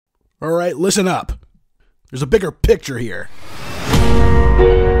Alright, listen up. There's a bigger picture here.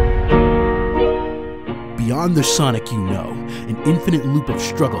 Beyond the Sonic you know, an infinite loop of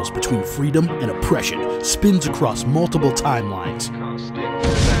struggles between freedom and oppression spins across multiple timelines.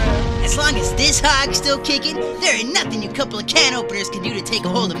 As long as this hog's still kicking, there ain't nothing you couple of can openers can do to take a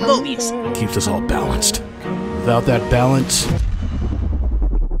hold of Mobius. Keeps us all balanced. Without that balance,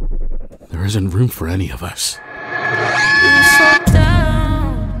 there isn't room for any of us.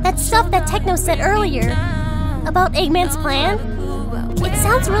 That stuff that Tekno said earlier, about Eggman's plan, it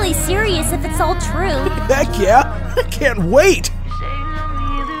sounds really serious if it's all true. Heck yeah! I can't wait!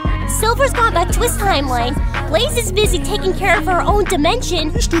 Silver's gone back to his timeline, Blaze is busy taking care of her own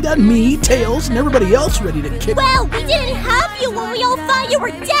dimension. You still got me, Tails, and everybody else ready to kick. Well, we didn't have you when we all thought you were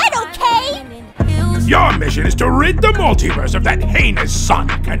dead, okay? Your mission is to rid the multiverse of that heinous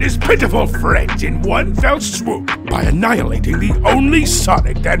Sonic and his pitiful friends in one fell swoop by annihilating the only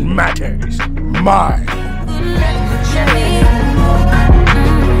Sonic that matters, mine.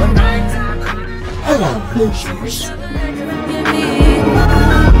 Hello, losers.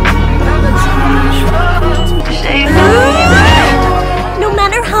 No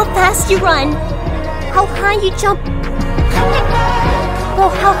matter how fast you run, how high you jump, or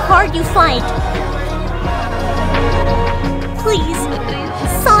how hard you fight, please,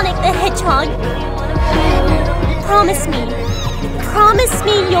 Sonic the Hedgehog, promise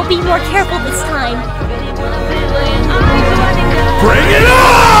me you'll be more careful this time. Bring it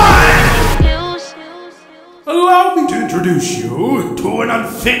on! Allow me to introduce you to an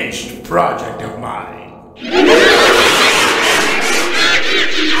unfinished project of mine.